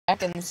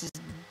And this is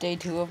day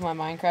 2 of my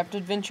Minecraft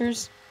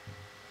adventures.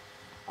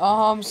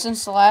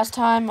 Since the last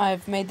time,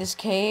 I've made this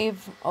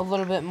cave a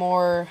little bit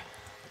more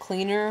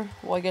cleaner.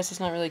 Well, I guess it's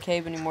not really a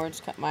cave anymore,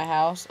 it's my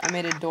house. I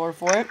made a door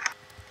for it.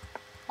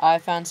 I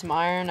found some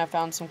iron, I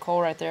found some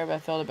coal right there, but I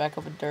filled it back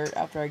up with dirt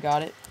after I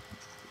got it.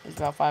 It's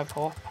about 5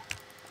 coal.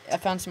 I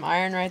found some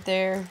iron right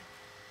there.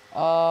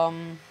 I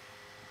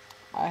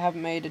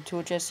haven't made a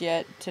tool chest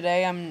yet.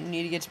 Today, I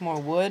need to get some more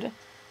wood.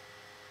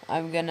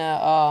 I'm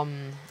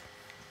gonna,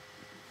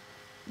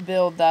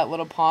 build that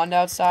little pond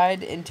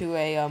outside into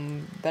a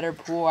better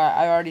pool.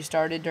 I already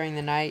started during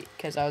the night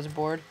because I was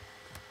bored,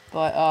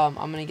 but I'm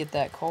gonna get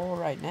that coal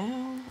right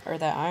now, or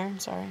that iron,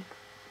 sorry.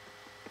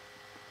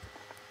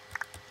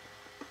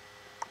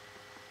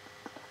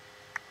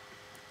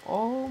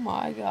 Oh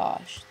my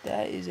gosh,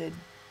 that is a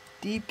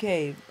deep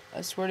cave.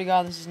 I swear to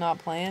God, this is not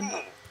planned.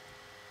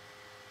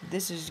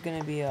 This is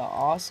gonna be an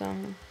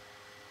awesome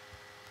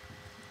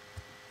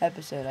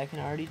episode, I can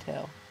already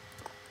tell.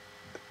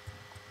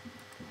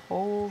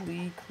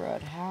 Holy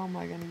crud, how am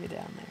I gonna get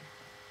down there?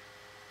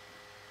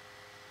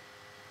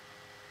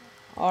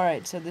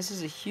 Alright, so this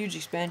is a huge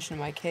expansion of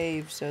my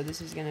cave, so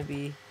this is gonna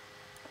be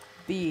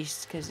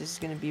beast, because this is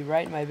gonna be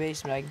right in my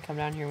basement. I can come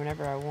down here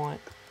whenever I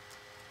want.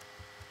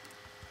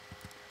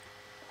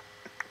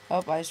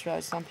 Oh, I just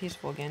realized it's on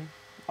peaceful again.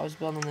 I was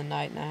building in the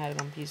night and I had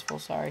it on peaceful,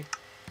 sorry.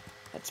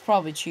 That's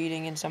probably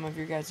cheating in some of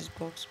your guys'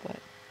 books, but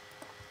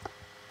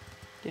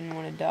didn't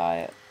want to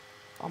die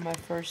on my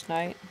first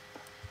night.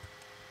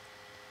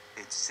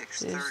 It's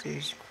 6:30. This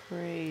is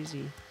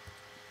crazy.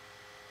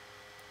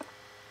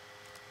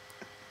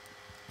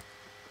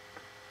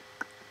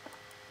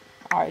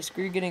 Alright,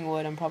 screw getting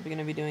wood. I'm probably going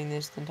to be doing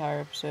this the entire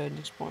episode and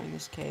exploring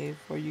this cave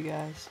for you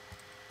guys.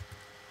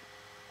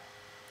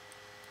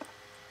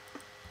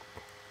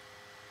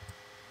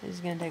 This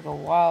is going to take a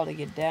while to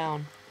get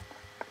down.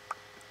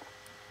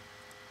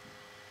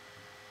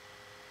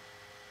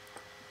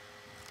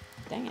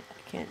 Dang it,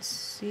 I can't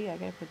see. I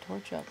gotta put a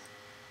torch up.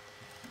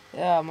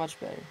 Yeah, much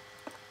better.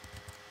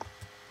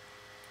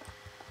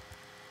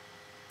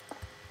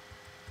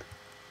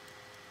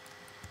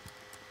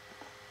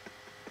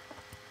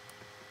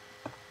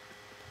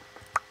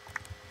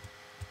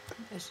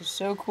 This is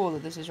so cool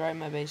that this is right in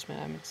my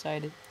basement. I'm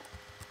excited.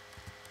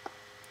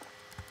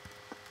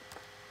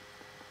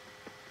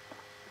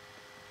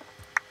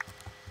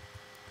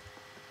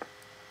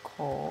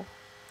 Coal.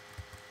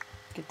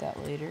 Get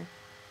that later.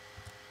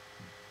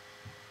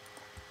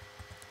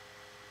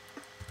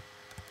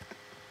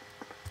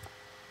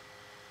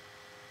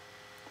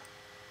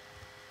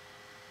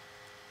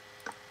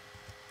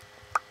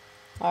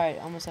 Alright,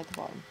 almost at the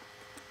bottom.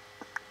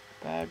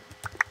 Bad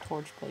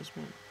torch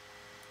placement.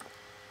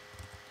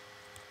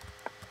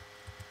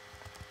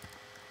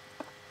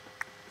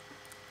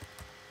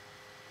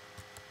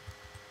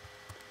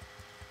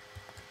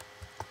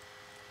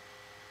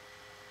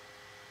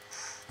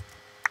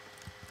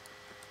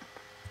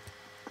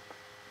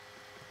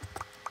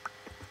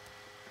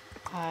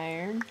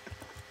 Iron.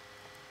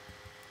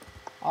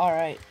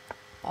 Alright.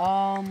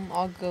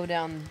 I'll go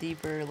down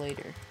deeper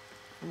later.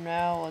 For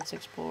now, let's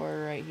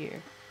explore right here.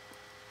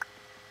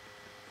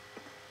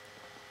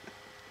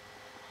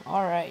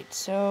 Alright,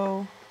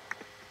 so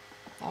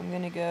I'm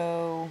gonna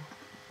go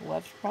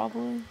left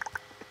probably.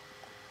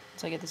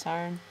 Once I get this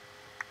iron.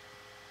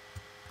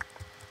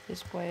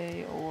 This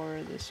way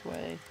or this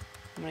way.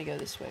 I'm gonna go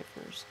this way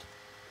first.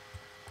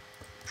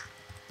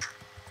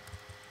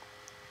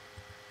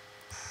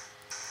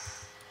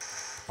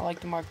 I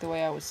like to mark the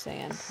way out with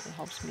sand. It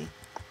helps me.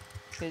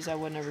 Because I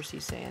would never see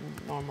sand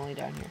normally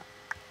down here.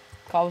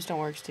 Cobblestone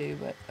works too,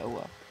 but oh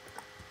well.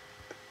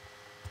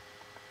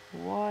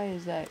 Why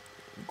is that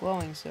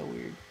glowing so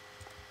weird?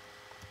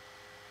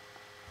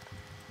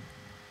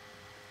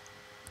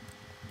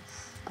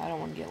 I don't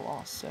want to get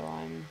lost, so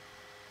I'm...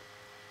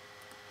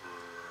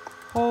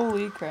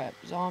 Holy crap,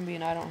 zombie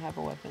and I don't have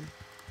a weapon.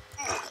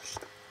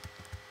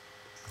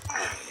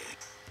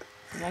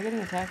 Am I getting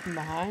attacked from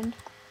behind?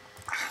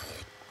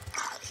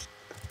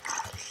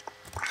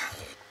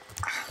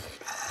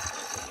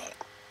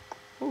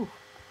 Ooh.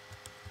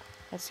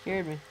 That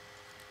scared me.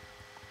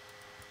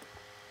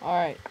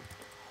 Alright.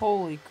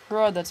 Holy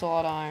crud, that's a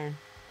lot of iron.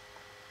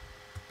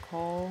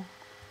 Coal.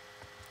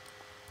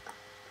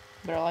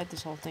 Better light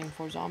this whole thing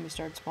before zombies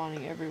start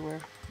spawning everywhere.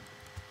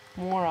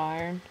 More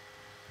iron.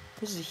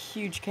 This is a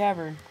huge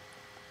cavern.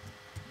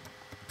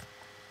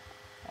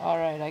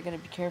 Alright, I gotta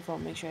be careful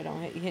and make sure I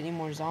don't hit any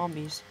more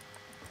zombies.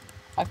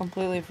 I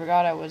completely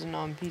forgot I wasn't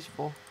on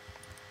peaceful.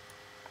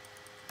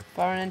 If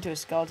I run into a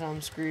skeleton,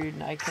 I'm screwed.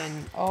 And I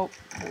can... Oh,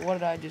 what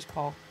did I just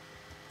call?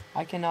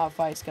 I cannot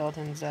fight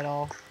skeletons at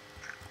all.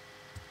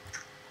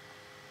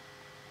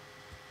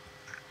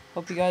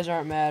 Hope you guys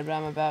aren't mad, but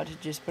I'm about to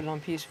just put it on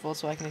peaceful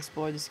so I can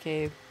explore this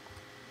cave.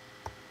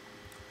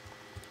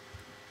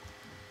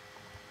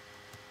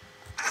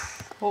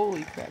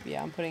 Holy crap,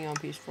 yeah, I'm putting it on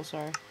peaceful,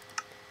 sorry.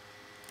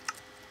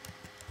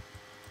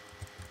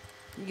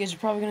 You guys are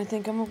probably going to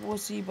think I'm a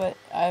wussy, but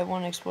I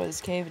want to explore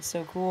this cave, it's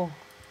so cool.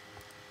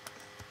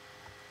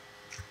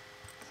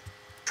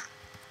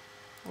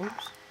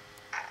 Oops.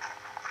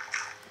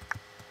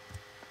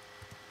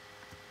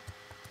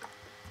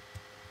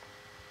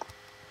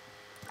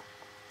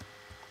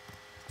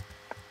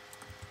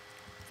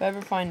 If I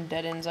ever find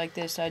dead ends like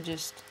this, I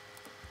just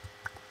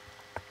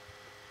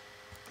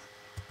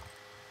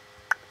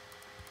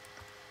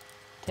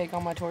take all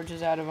my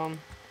torches out of them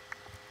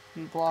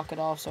and block it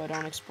off so I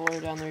don't explore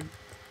down there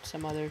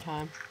some other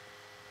time.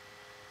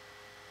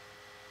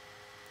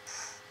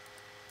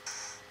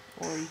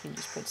 Or you can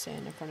just put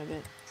sand in front of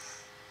it.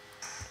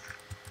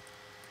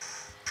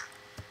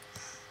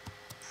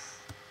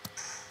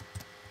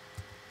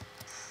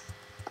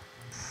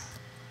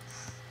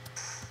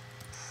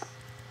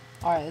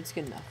 Alright, that's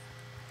good enough.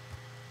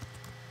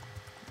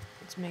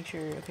 Let's make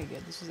sure, okay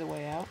good, this is the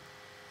way out.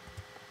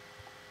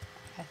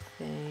 I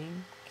think.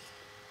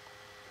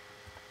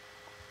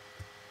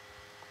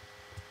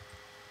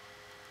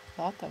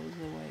 Thought that was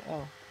the way,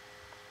 oh.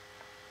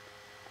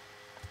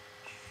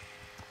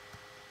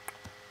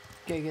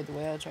 Okay good, the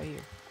way out's right here.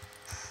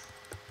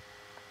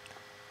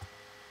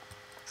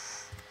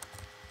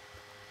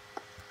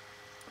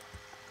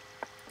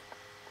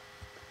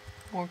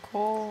 More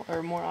coal,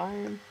 or more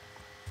iron.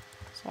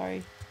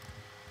 Sorry.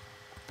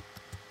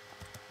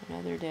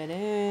 Another dead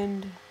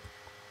end.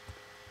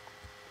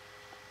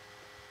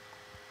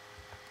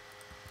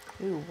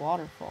 Ooh,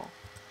 waterfall.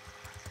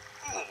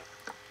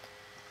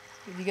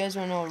 If you guys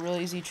want to know a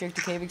really easy trick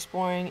to cave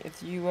exploring,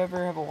 if you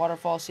ever have a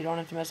waterfall so you don't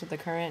have to mess with the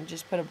current,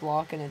 just put a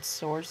block in its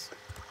source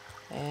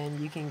and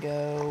you can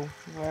go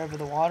wherever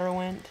the water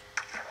went.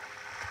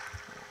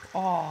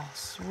 Oh,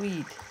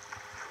 sweet.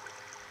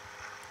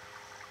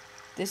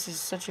 This is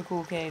such a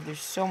cool cave. There's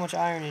so much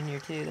iron in here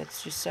too.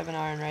 That's just 7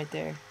 iron right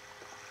there.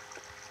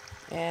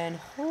 And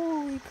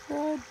holy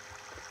crud.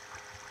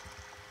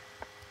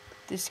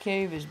 This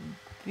cave is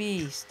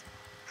beast.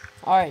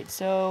 Alright,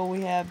 so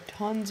we have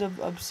tons of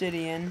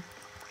obsidian,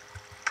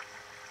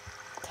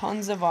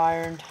 tons of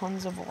iron,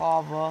 tons of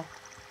lava.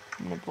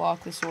 I'm going to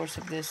block the source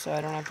of this so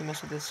I don't have to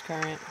mess with this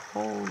current.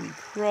 Holy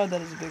crud,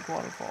 that is a big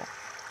waterfall.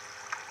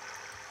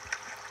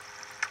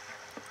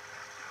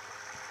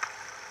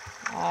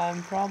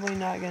 I'm probably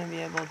not going to be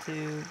able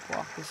to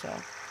block this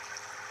up.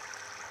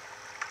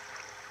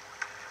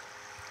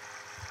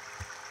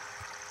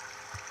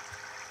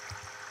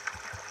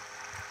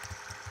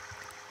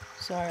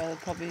 Sorry, I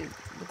probably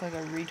look like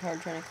a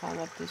retard trying to climb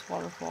up this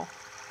waterfall.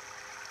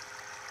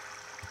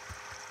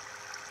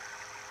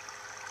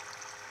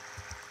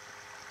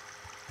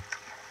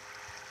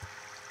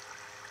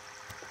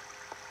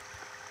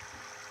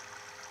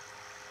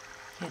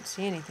 Can't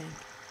see anything.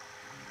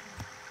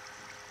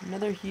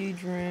 Another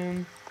huge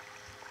room.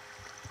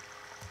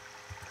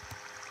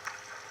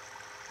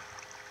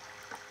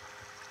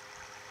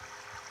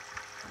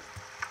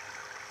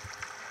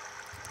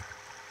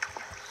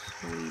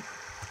 Sweet.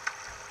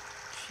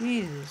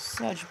 Jesus,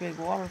 such big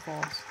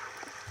waterfalls.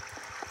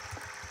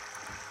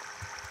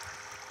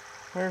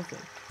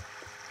 Perfect.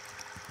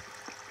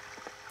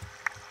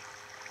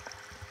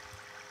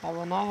 I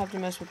will not have to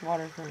mess with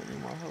water current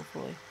anymore,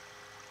 hopefully.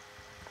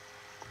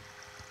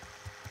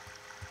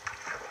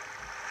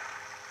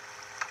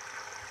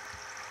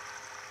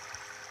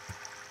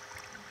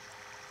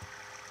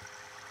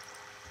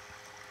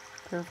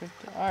 Perfect.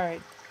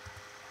 Alright.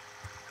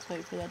 Let's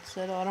wait for that to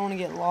settle. I don't want to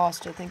get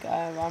lost. I think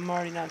I'm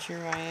already not sure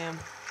where I am.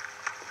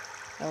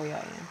 Oh yeah, I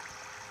am.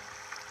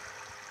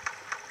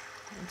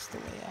 That's the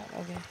way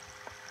out. Okay.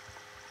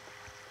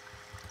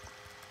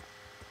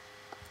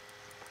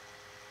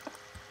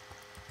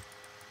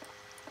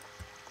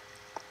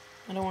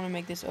 I don't want to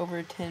make this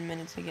over 10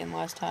 minutes again.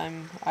 Last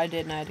time I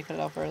did and I had to cut it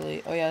off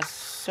early. Oh yeah,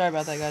 sorry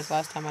about that guys.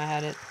 Last time I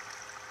had it,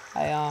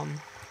 I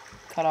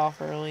cut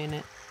off early and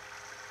it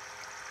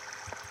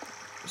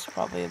was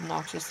probably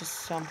obnoxious to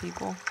some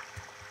people.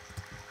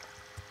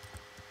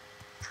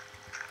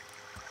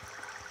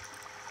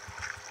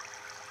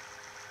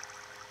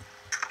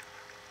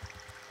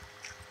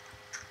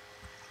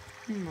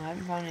 I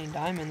haven't found any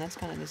diamond. That's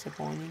kind of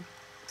disappointing.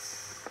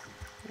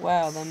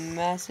 Wow, the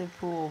massive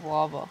pool of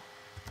lava.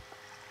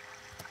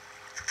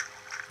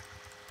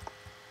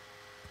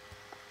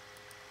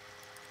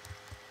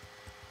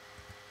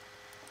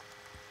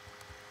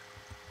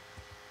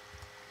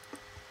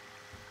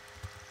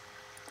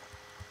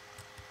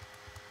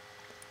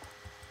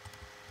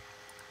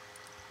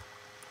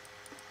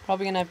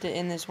 Probably gonna have to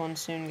end this one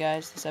soon,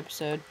 guys, this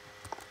episode.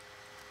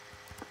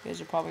 You guys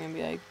are probably gonna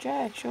be like,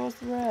 Jack, show us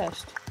the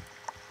rest.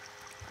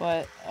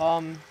 But,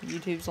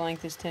 YouTube's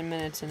length is 10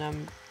 minutes, and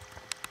I'm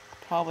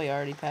probably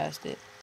already past it.